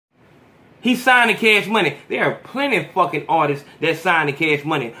He signed the Cash Money. There are plenty of fucking artists that signed the Cash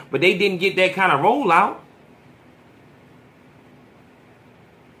Money, but they didn't get that kind of rollout.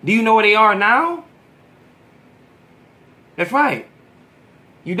 Do you know where they are now? That's right.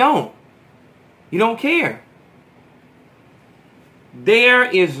 You don't. You don't care. There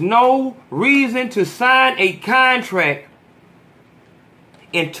is no reason to sign a contract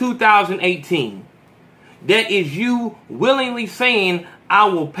in 2018. That is you willingly saying, I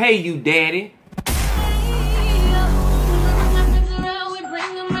will pay you, daddy.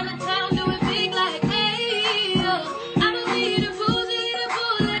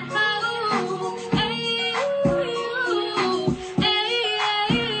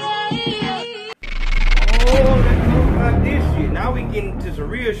 Now we get into some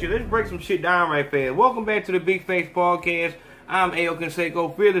real shit. Let's break some shit down right fast. Welcome back to the Big Face Podcast. I'm A.O.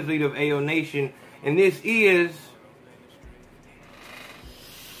 Consaco, fearless leader of A.O. Nation. And this is...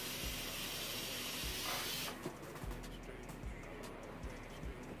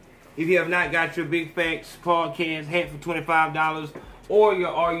 If you have not got your Big Facts Podcast hat for $25 or your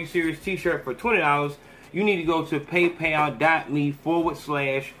Are You Serious t-shirt for $20, you need to go to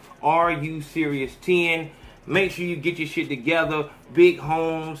paypal.me/RUSerious10. Make sure you get your shit together. Big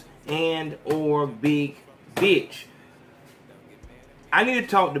homes and or big bitch. I need to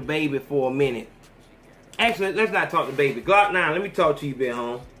talk to Baby for a minute. Actually, let's not talk to Baby. GLOKKNINE, let me talk to you, big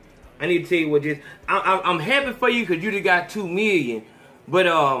home. I need to tell you what this... I'm happy for you because you just got 2 million. But,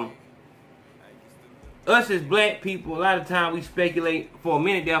 us as black people, a lot of time we speculate. For a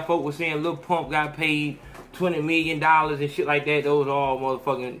minute there, folk were saying Lil Pump got paid $20 million and shit like that. Those are all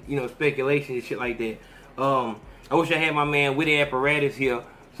motherfucking, speculation and shit like that. I wish I had my man with the apparatus here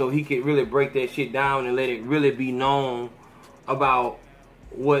so he could really break that shit down and let it really be known about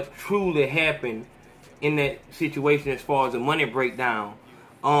what truly happened in that situation as far as the money breakdown.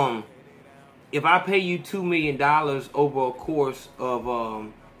 If I pay you $2 million over a course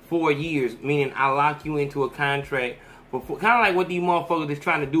of 4 years, meaning I lock you into a contract for kind of like what these motherfuckers is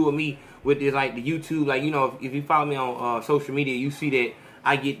trying to do with me with this, like the YouTube, like, if you follow me on social media, you see that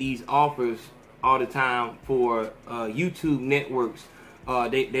I get these offers all the time for YouTube networks.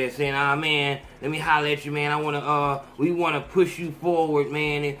 They're saying, man, let me holler at you, man. We want to push you forward,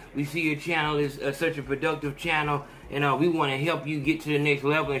 man. And we see your channel is such a productive channel, and we want to help you get to the next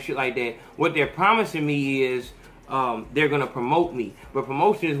level and shit like that. What they're promising me is they're gonna promote me, but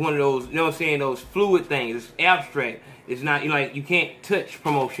promotion is one of those, those fluid things. It's abstract. It's not like you can't touch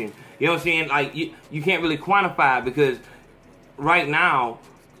promotion. You know what I'm saying? Like you can't really quantify it because right now.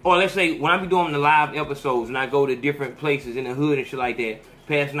 Or let's say when I be doing the live episodes and I go to different places in the hood and shit like that,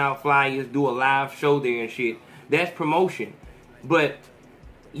 passing out flyers, do a live show there and shit, that's promotion. But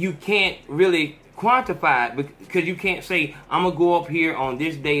you can't really quantify it because you can't say, I'm going to go up here on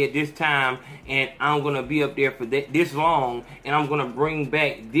this day at this time and I'm going to be up there for this long and I'm going to bring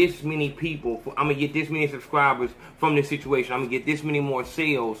back this many people. I'm going to get this many subscribers from this situation. I'm going to get this many more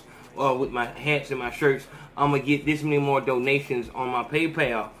sales with my hats and my shirts. I'm going to get this many more donations on my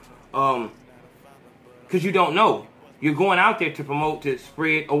PayPal. Because you don't know. You're going out there to promote, to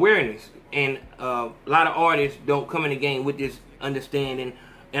spread awareness. And a lot of artists don't come in the game with this understanding.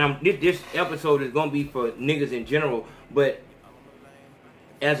 And this episode is going to be for niggas in general. But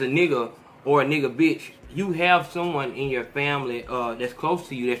as a nigga or a nigga bitch, you have someone in your family that's close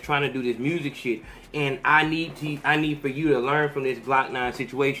to you that's trying to do this music shit. And I need for you to learn from this GLOKKNINE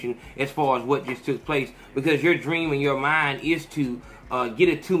situation as far as what just took place. Because your dream in your mind is to get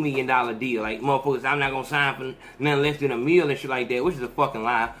a $2 million deal. Like, motherfuckers, I'm not going to sign for nothing less than $1 million and shit like that, which is a fucking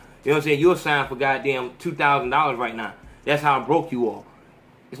lie. You know what I'm saying? You'll sign for goddamn $2,000 right now. That's how broke you are.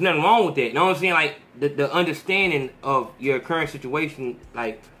 There's nothing wrong with that. You know what I'm saying? Like, the understanding of your current situation,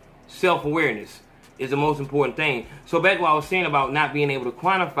 like, self-awareness is the most important thing. So back to what I was saying about not being able to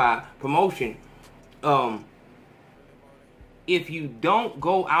quantify promotion. If you don't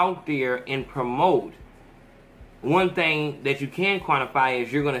go out there and promote, one thing that you can quantify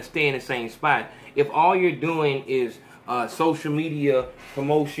is you're going to stay in the same spot. If all you're doing is social media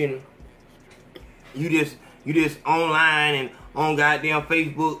promotion, you just online and on goddamn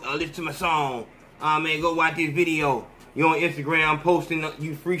Facebook, listen to my song, man, go watch this video. You on Instagram posting,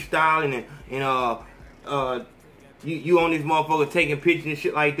 you freestyling and you on this motherfucker taking pictures and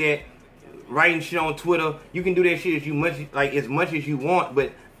shit like that, writing shit on Twitter. You can do that shit as much as you want,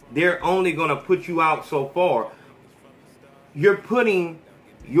 but they're only gonna put you out so far. You're putting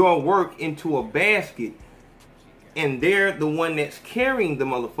your work into a basket, and they're the one that's carrying the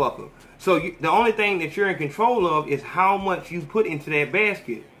motherfucker. So the only thing that you're in control of is how much you put into that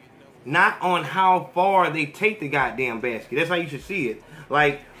basket, not on how far they take the goddamn basket. That's how you should see it.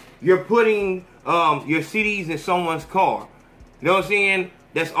 Like, You're putting your CDs in someone's car. You know what I'm saying?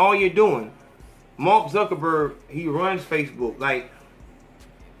 That's all you're doing. Mark Zuckerberg, he runs Facebook. Like,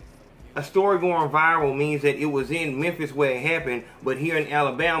 a story going viral means that it was in Memphis where it happened, but here in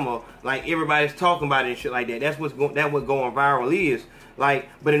Alabama, like, everybody's talking about it and shit like that. That's what going viral is. Like,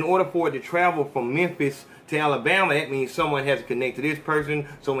 but in order for it to travel from Memphis to Alabama, that means someone has to connect to this person,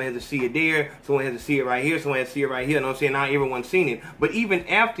 someone has to see it there, someone has to see it right here, someone has to see it right here. You know what I'm saying? Not everyone's seen it. But even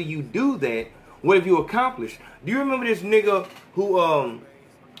after you do that, what have you accomplished? Do you remember this nigga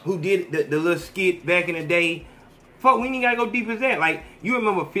who did the little skit back in the day? Fuck, we ain't gotta go deep as that. Like, you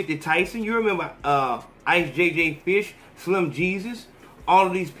remember 50 Tyson, you remember Ice JJ Fish, Slim Jesus, all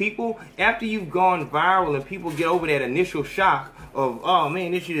of these people. After you've gone viral and people get over that initial shock of, oh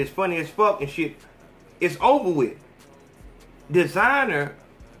man, this shit is funny as fuck and shit, it's over with. Designer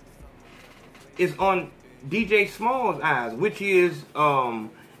is on DJ Small's eyes, which is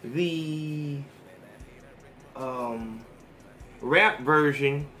the rap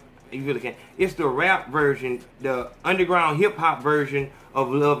version. You really can't. It's the rap version, the underground hip hop version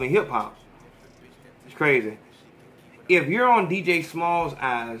of Love and Hip Hop. It's crazy. If you're on DJ Small's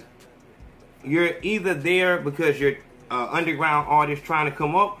eyes, you're either there because you're an underground artist trying to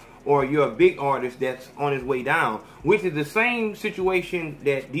come up, or you're a big artist that's on his way down. Which is the same situation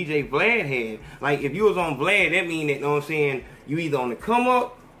that DJ Vlad had. Like, if you was on Vlad, that means that, you know what I'm saying, you either on the come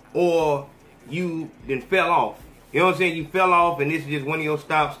up or you then fell off. You know what I'm saying? You fell off and this is just one of your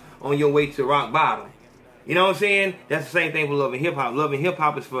stops on your way to rock bottom. You know what I'm saying? That's the same thing for Love and Hip Hop. Love and Hip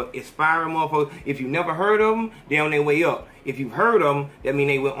Hop is for aspiring motherfuckers. If you never heard of them, they're on their way up. If you've heard of them, that means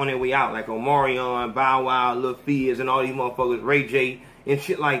they were on their way out. Like Omarion, Bow Wow, Lil Fizz, and all these motherfuckers, Ray J, and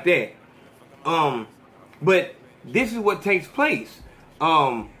shit like that. But this is what takes place.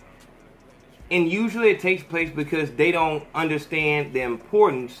 And usually it takes place because they don't understand the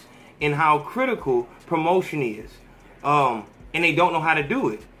importance and how critical promotion is. And they don't know how to do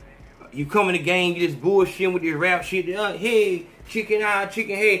it. You come in the game, you just bullshitting with this rap shit. Hey, chicken eye,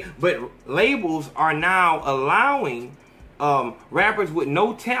 chicken head. But labels are now allowing rappers with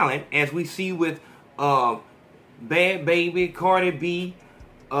no talent, as we see with Bad Baby, Cardi B,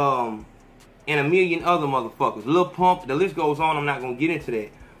 and a million other motherfuckers. Lil Pump, the list goes on. I'm not going to get into that.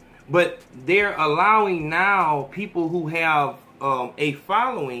 But they're allowing now people who have a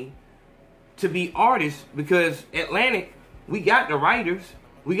following to be artists, because Atlantic, we got the writers.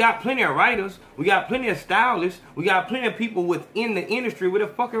 We got plenty of writers. We got plenty of stylists. We got plenty of people within the industry with a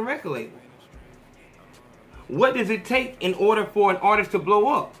fucking record label. What does it take in order for an artist to blow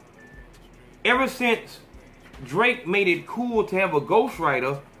up? Ever since Drake made it cool to have a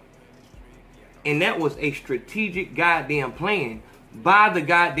ghostwriter, and that was a strategic goddamn plan by the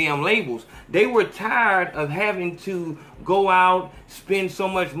goddamn labels. They were tired of having to go out, spend so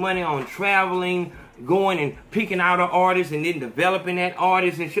much money on traveling, going and picking out an artist and then developing that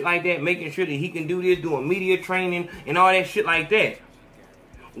artist and shit like that, making sure that he can do this, doing media training and all that shit like that.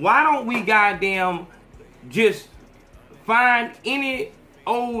 Why don't we goddamn just find any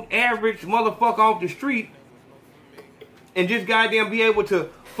old average motherfucker off the street and just goddamn be able to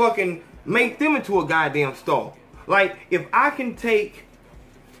fucking make them into a goddamn star? Like, if I can take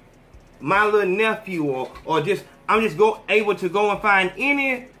my little nephew or just, I'm just able to go and find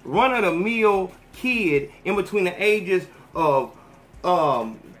any run-of-the-mill kid in between the ages of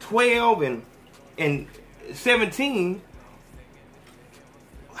 12 and 17,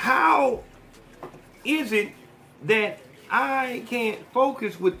 how is it that I can't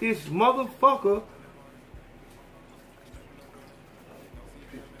focus with this motherfucker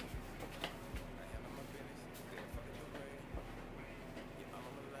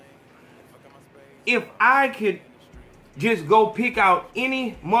if I could just go pick out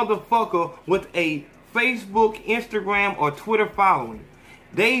any motherfucker with a Facebook, Instagram, or Twitter following?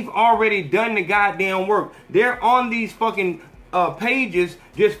 They've already done the goddamn work. They're on these fucking pages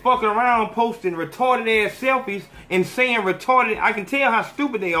just fucking around posting retarded ass selfies and saying retarded. I can tell how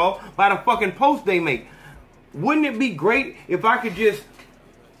stupid they are by the fucking posts they make. Wouldn't it be great if I could just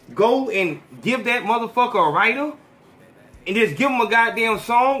go and give that motherfucker a writer and just give them a goddamn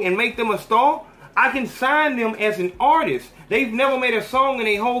song and make them a star? I can sign them as an artist. They've never made a song in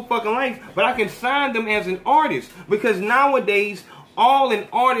their whole fucking life, but I can sign them as an artist, because nowadays all an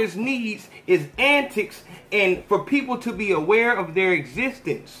artist needs is antics and for people to be aware of their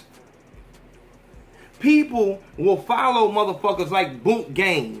existence. People will follow motherfuckers like Boot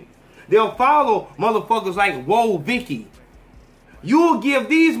Game. They'll follow motherfuckers like Whoa Vicky. You'll give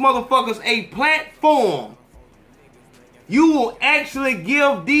these motherfuckers a platform. You will actually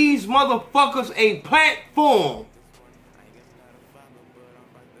give these motherfuckers a platform.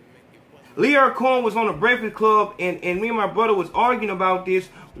 Leo Cohen was on the Breakfast Club, and me and my brother was arguing about this.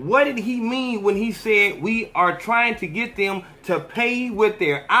 What did he mean when he said we are trying to get them to pay with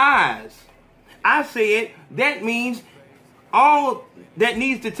their eyes? I said that means all that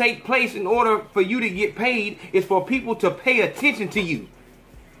needs to take place in order for you to get paid is for people to pay attention to you.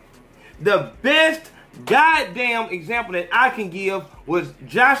 The best goddamn example that I can give was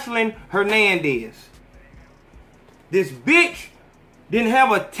Jocelyn Hernandez. This bitch didn't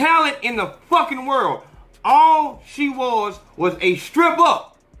have a talent in the fucking world. All she was a stripper.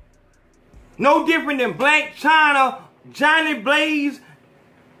 No different than Black China, Johnny Blaze,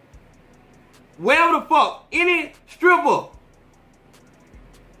 wherever the fuck, any stripper.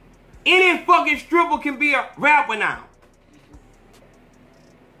 Any fucking stripper can be a rapper now.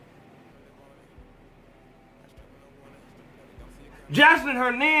 Jocelyn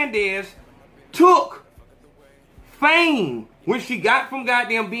Hernandez took fame, which she got from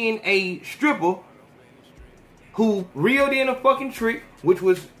goddamn being a stripper who reeled in a fucking trick, which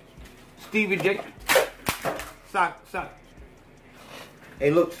was Stevie J. Sock.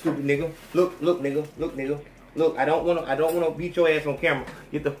 Hey, look, stupid nigga. Look, nigga. Look, nigga. Look, I don't wanna beat your ass on camera.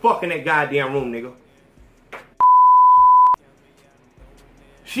 Get the fuck in that goddamn room, nigga.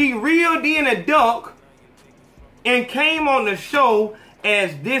 She reeled in a duck and came on the show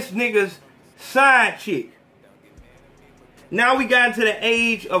as this nigga's side chick. Now we got into the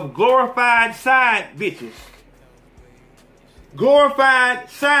age of glorified side bitches. Glorified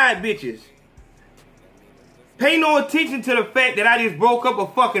side bitches. Pay no attention to the fact that I just broke up a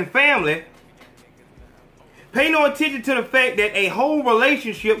fucking family. Pay no attention to the fact that a whole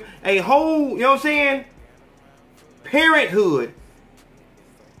relationship, a whole, you know what I'm saying, parenthood,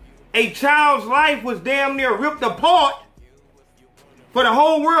 a child's life was damn near ripped apart for the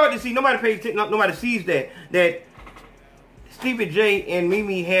whole world to see. Nobody pays attention, nobody sees that Stevie J and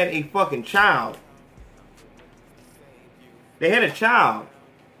Mimi had a fucking child. They had a child.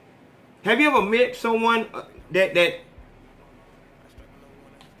 Have you ever met someone that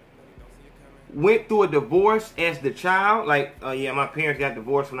went through a divorce as the child? Like, yeah, my parents got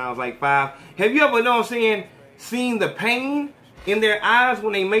divorced when I was like 5. Have you ever, you know what I'm saying, seen the pain in their eyes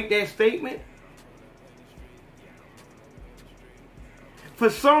when they make that statement?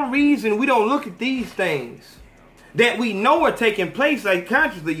 For some reason, we don't look at these things that we know are taking place. Like,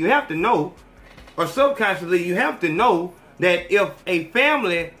 consciously, you have to know, or subconsciously, you have to know that if a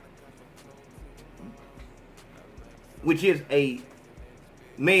family, which is a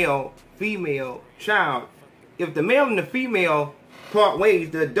male, female child, if the male and the female part ways,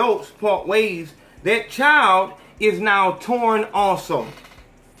 the adults part ways, that child is now torn also.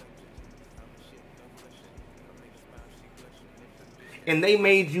 And they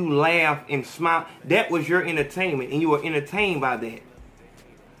made you laugh and smile. That was your entertainment, and you were entertained by that.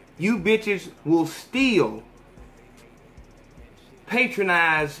 You bitches will still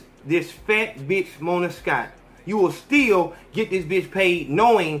patronize this fat bitch Mona Scott. You will still get this bitch paid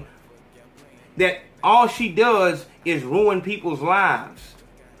knowing that all she does is ruin people's lives.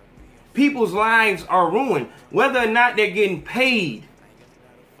 People's lives are ruined, whether or not they're getting paid.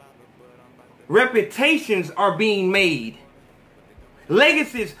 Reputations are being made.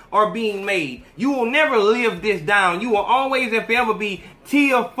 Legacies are being made. You will never live this down. You will always and forever be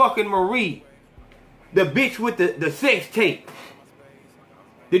Tia fucking Marie, the bitch with the sex tape.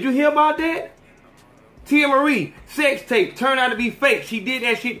 Did you hear about that? Tia Marie, sex tape, turned out to be fake. She did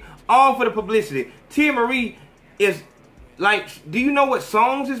that shit all for the publicity. Tia Marie is like, do you know what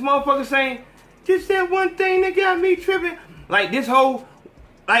songs this motherfucker saying? Just that one thing that got me tripping. Like, this whole,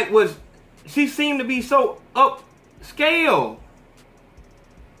 like, was, she seemed to be so upscale.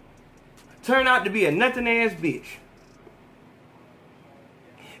 Turned out to be a nothing ass bitch.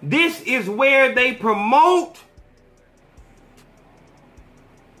 This is where they promote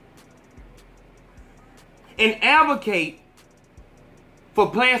and advocate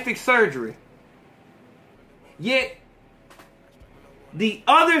for plastic surgery. Yet, the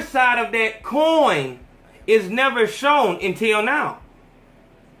other side of that coin is never shown until now.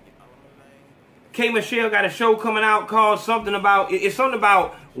 K. Michelle got a show coming out called something about, it's something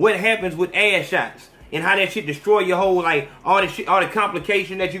about what happens with ass shots and how that shit destroy your whole, like, all the shit, all the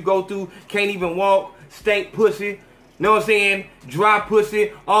complication that you go through, can't even walk, stink pussy, know what I'm saying, dry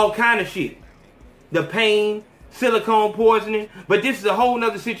pussy, all kind of shit. The pain, silicone poisoning. But this is a whole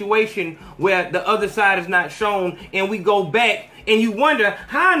nother situation where the other side is not shown, and we go back and you wonder,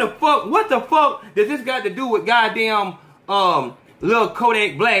 how in the fuck, what the fuck does this got to do with goddamn little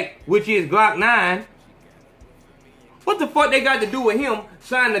Kodak Black, which is GLOKKNINE? What the fuck they got to do with him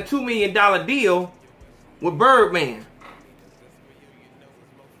signing a $2 million deal with Birdman?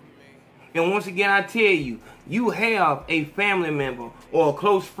 And once again, I tell you, you have a family member or a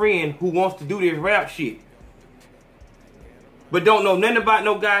close friend who wants to do this rap shit, but don't know nothing about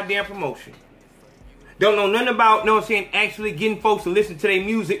no goddamn promotion. Don't know nothing about, you know what I'm saying, actually getting folks to listen to their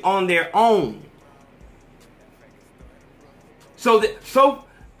music on their own.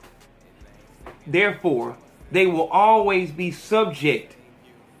 Therefore, they will always be subject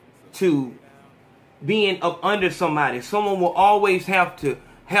to being up under somebody. Someone will always have to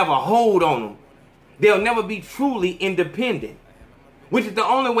have a hold on them. They'll never be truly independent, which is the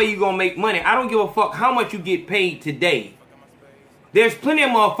only way you're going to make money. I don't give a fuck how much you get paid today. There's plenty of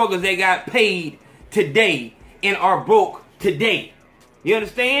motherfuckers that got paid today and are broke today. You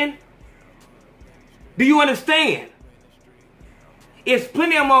understand? Do you understand? It's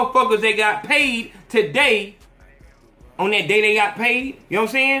plenty of motherfuckers that got paid today on that day they got paid. You know what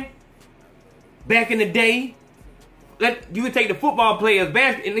I'm saying? Back in the day, you would take the football players,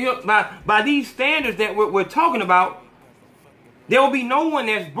 by these standards that we're talking about, there will be no one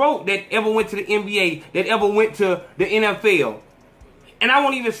that's broke that ever went to the NBA, that ever went to the NFL. And I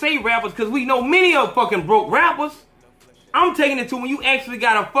won't even say rappers, because we know many of fucking broke rappers. I'm taking it to when you actually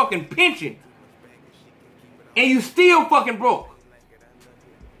got a fucking pension and you still fucking broke.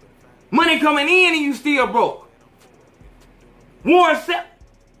 Money coming in and you still broke.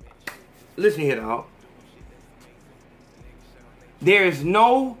 Listen here, dog. There is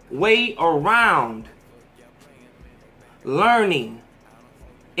no way around learning,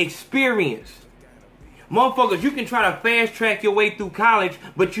 experience. Motherfuckers, you can try to fast track your way through college,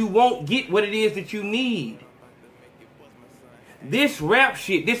 but you won't get what it is that you need. This rap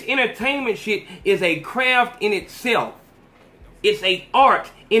shit, this entertainment shit is a craft in itself. It's an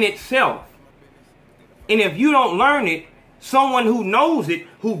art in itself. And if you don't learn it, someone who knows it,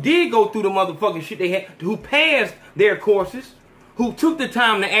 who did go through the motherfucking shit they had, who passed their courses, who took the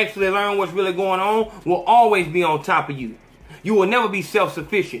time to actually learn what's really going on, will always be on top of you. You will never be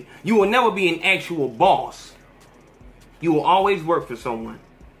self-sufficient. You will never be an actual boss. You will always work for someone.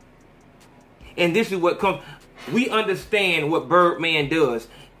 And this is what comes. We understand what Birdman does.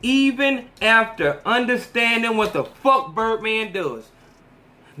 Even after understanding what the fuck Birdman does.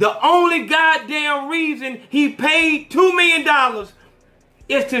 The only goddamn reason he paid $2 million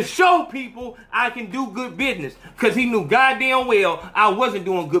is to show people I can do good business. Because he knew goddamn well I wasn't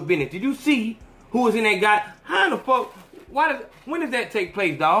doing good business. Did you see who was in that guy? How the fuck? When does that take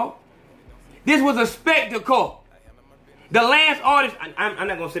place, dog? This was a spectacle. The last artist, I'm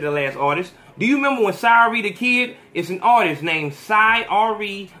not going to say the last artist. Do you remember when Cyree the Kid? It's an artist named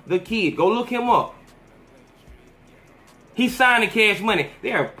Cyree the Kid. Go look him up. He signed the Cash Money.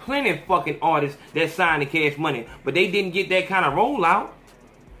 There are plenty of fucking artists that signed the Cash Money, but they didn't get that kind of rollout.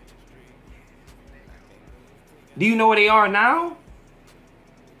 Do you know where they are now?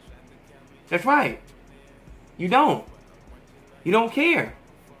 That's right. You don't. You don't care.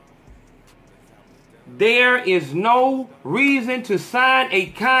 There is no reason to sign a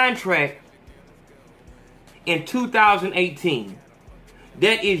contract in 2018.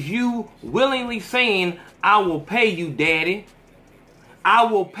 That is you willingly saying, I will pay you, daddy. I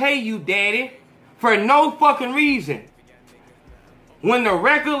will pay you, daddy, for no fucking reason. When the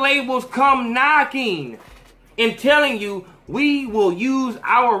record labels come knocking and telling you, we will use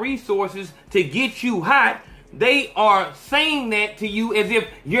our resources to get you hot, they are saying that to you as if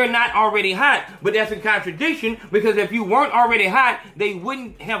you're not already hot. But that's a contradiction, because if you weren't already hot, they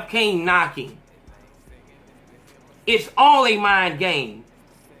wouldn't have came knocking. It's all a mind game.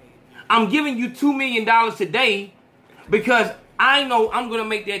 I'm giving you $2 million today because I know I'm going to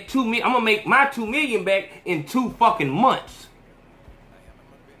make that $2 million. I'm going to make my $2 million back in 2 fucking months.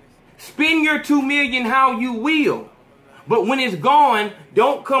 Spend your $2 million how you will. But when it's gone,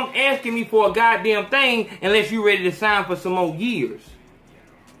 don't come asking me for a goddamn thing unless you're ready to sign for some more years.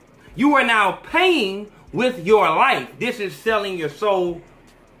 You are now paying with your life. This is selling your soul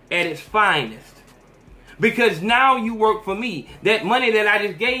at its finest. Because now you work for me. That money that I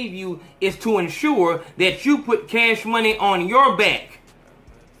just gave you is to ensure that you put Cash Money on your back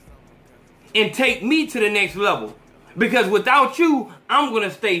and take me to the next level. Because without you, I'm going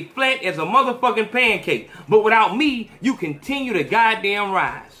to stay flat as a motherfucking pancake. But without me, you continue to goddamn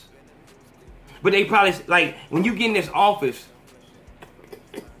rise. But they probably, like, when you get in this office,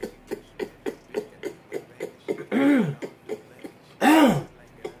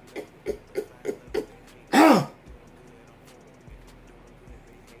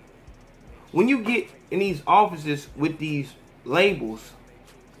 when you get in these offices with these labels,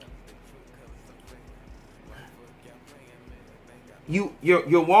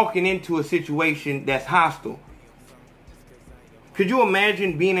 you're walking into a situation that's hostile. Could you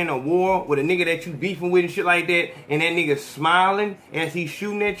imagine being in a war with a nigga that you beefing with and shit like that, and that nigga smiling as he's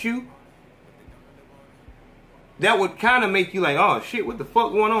shooting at you? That would kind of make you like, oh shit, what the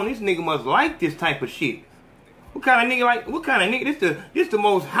fuck going on? This nigga must like this type of shit. What kind of nigga like, what kind of nigga, this the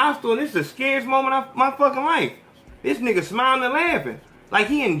most hostile, this the scariest moment of my fucking life. This nigga smiling and laughing. Like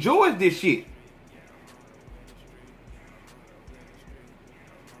he enjoys this shit.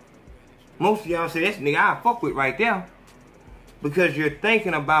 Most of y'all say, that's the nigga I fuck with right there. Because you're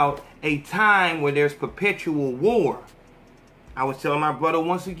thinking about a time where there's perpetual war. I was telling my brother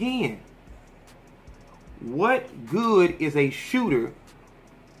once again, what good is a shooter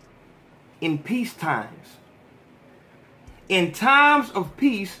in peace times? In times of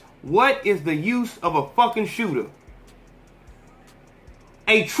peace, what is the use of a fucking shooter?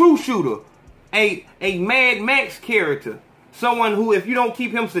 A true shooter, a Mad Max character, someone who, if you don't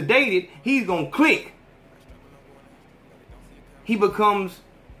keep him sedated, he's gonna click. He becomes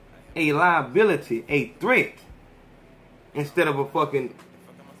a liability, a threat, instead of a fucking...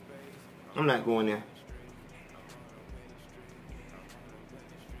 I'm not going there.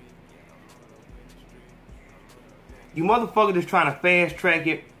 You motherfuckers just trying to fast track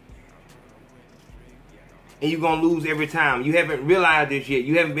it, and you're gonna lose every time. You haven't realized this yet.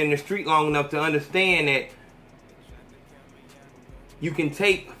 You haven't been in the street long enough to understand that you can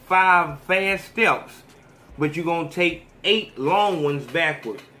take 5 fast steps, but you're gonna take 8 long ones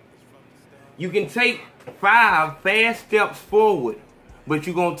backward. You can take 5 fast steps forward, but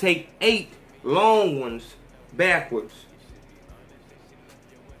you're gonna take 8 long ones backwards.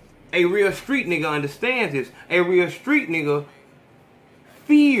 A real street nigga understands this. A real street nigga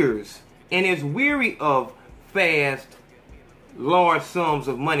fears and is weary of fast, large sums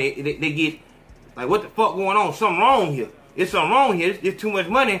of money. They get like, what the fuck going on? Something wrong here. There's something wrong here. It's too much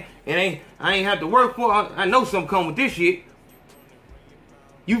money, and I ain't have to work for it. I know something come with this shit.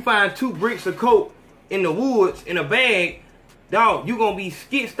 You find 2 bricks of coke in the woods in a bag, dog, you gonna be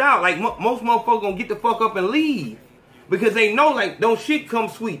skitsed out. Like most motherfuckers gonna get the fuck up and leave. Because they know, like, don't shit come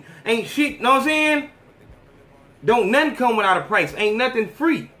sweet. Ain't shit, know what I'm saying? Don't nothing come without a price. Ain't nothing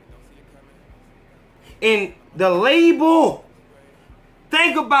free. And the label,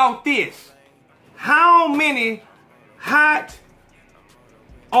 think about this. How many hot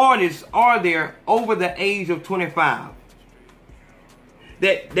artists are there over the age of 25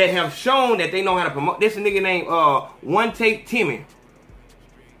 that have shown that they know how to promote? This a nigga named One Take Timmy.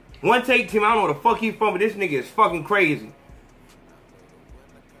 One Take Timmy, I don't know where the fuck he's from, but this nigga is fucking crazy.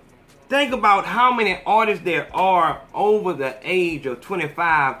 Think about how many artists there are over the age of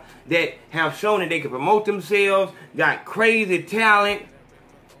 25 that have shown that they can promote themselves, got crazy talent.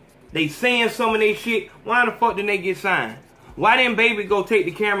 They saying some of their shit. Why the fuck didn't they get signed? Why didn't Baby go take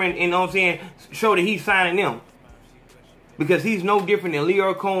the camera and, you know what I'm saying, show that he's signing them? Because he's no different than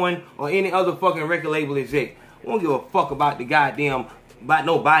Leo Cohen or any other fucking record label exec. We don't give a fuck about the goddamn, about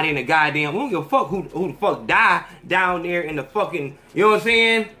nobody in the goddamn. We don't give a fuck who the fuck died down there in the fucking, you know what I'm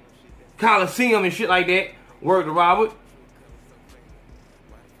saying, Coliseum and shit like that. Word to Robert.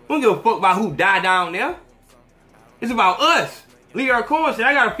 We don't give a fuck about who died down there. It's about us. Leo Cohen said,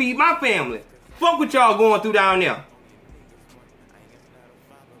 I gotta feed my family. Fuck what y'all going through down there.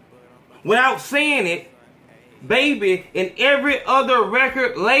 Without saying it, Baby and every other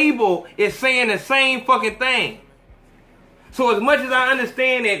record label is saying the same fucking thing. So as much as I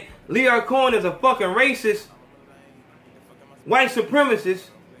understand that Leo Cohen is a fucking racist, white supremacist,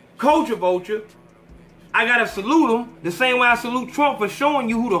 culture vulture, I gotta salute him the same way I salute Trump for showing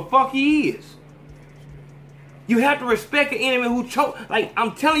you who the fuck he is. You have to respect an enemy who choke. Like,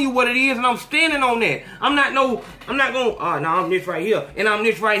 I'm telling you what it is, and I'm standing on that. I'm not going, oh, no, I'm this right here, and I'm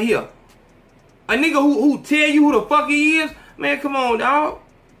this right here. A nigga who tell you who the fuck he is, man, come on, dog.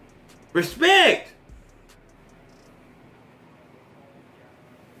 Respect.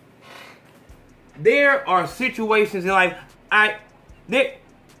 There are situations in life,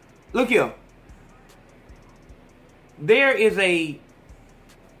 look here. There is a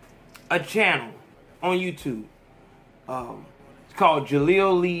channel on YouTube. It's called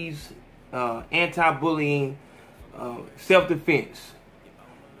Jaleel Lee's Anti-Bullying Self-Defense.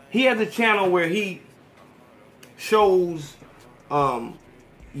 He has a channel where he shows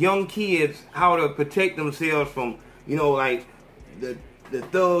young kids how to protect themselves from, you know, like the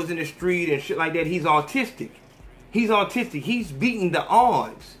thugs in the street and shit like that. He's autistic. He's autistic. He's beating the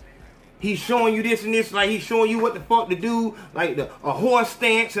odds. He's showing you this and this, like he's showing you what the fuck to do, like a horse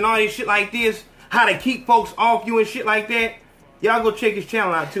stance and all this shit like this, how to keep folks off you and shit like that. Y'all go check his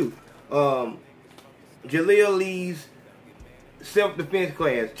channel out too. Jaleel Lee's self-defense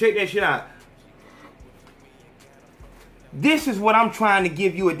class. Check that shit out. This is what I'm trying to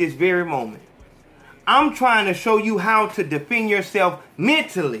give you at this very moment. I'm trying to show you how to defend yourself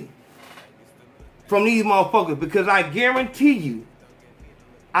mentally from these motherfuckers, because I guarantee you,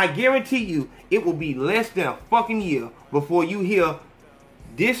 it will be less than a fucking year before you hear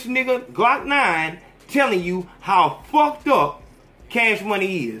this nigga GLOKKNINE telling you how fucked up Cash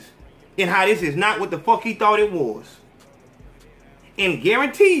Money is and how this is not what the fuck he thought it was. And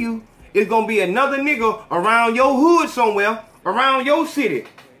guarantee you, it's gonna be another nigga around your hood somewhere, around your city,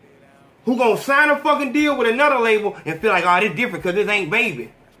 who gonna sign a fucking deal with another label and feel like, oh, this different because this ain't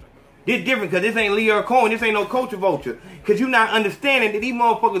Baby. This different because this ain't Leo Cohen. This ain't no Culture Vulture. Because you not understanding that these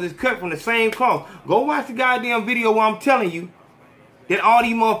motherfuckers is cut from the same cloth. Go watch the goddamn video where I'm telling you that all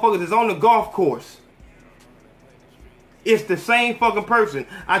these motherfuckers is on the golf course. It's the same fucking person.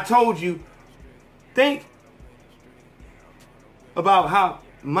 I told you, think about how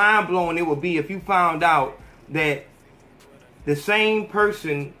mind-blowing it would be if you found out that the same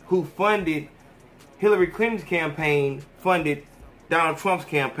person who funded Hillary Clinton's campaign funded Donald Trump's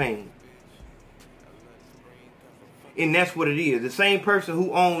campaign. And that's what it is. The same person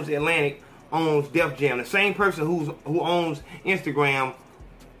who owns Atlantic owns Def Jam. The same person who owns Instagram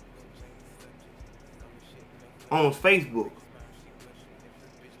owns Facebook.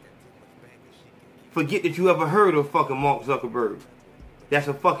 Forget that you ever heard of fucking Mark Zuckerberg. That's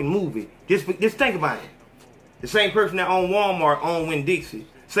a fucking movie. Just think about it. The same person that owned Walmart owned Winn-Dixie.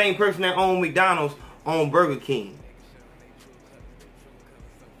 Same person that owned McDonald's owned Burger King.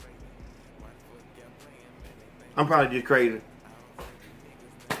 I'm probably just crazy.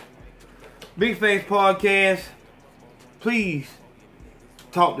 Big Face Podcast. Please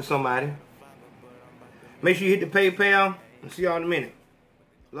talk to somebody. Make sure you hit the PayPal. And see y'all in a minute.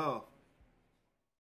 Love.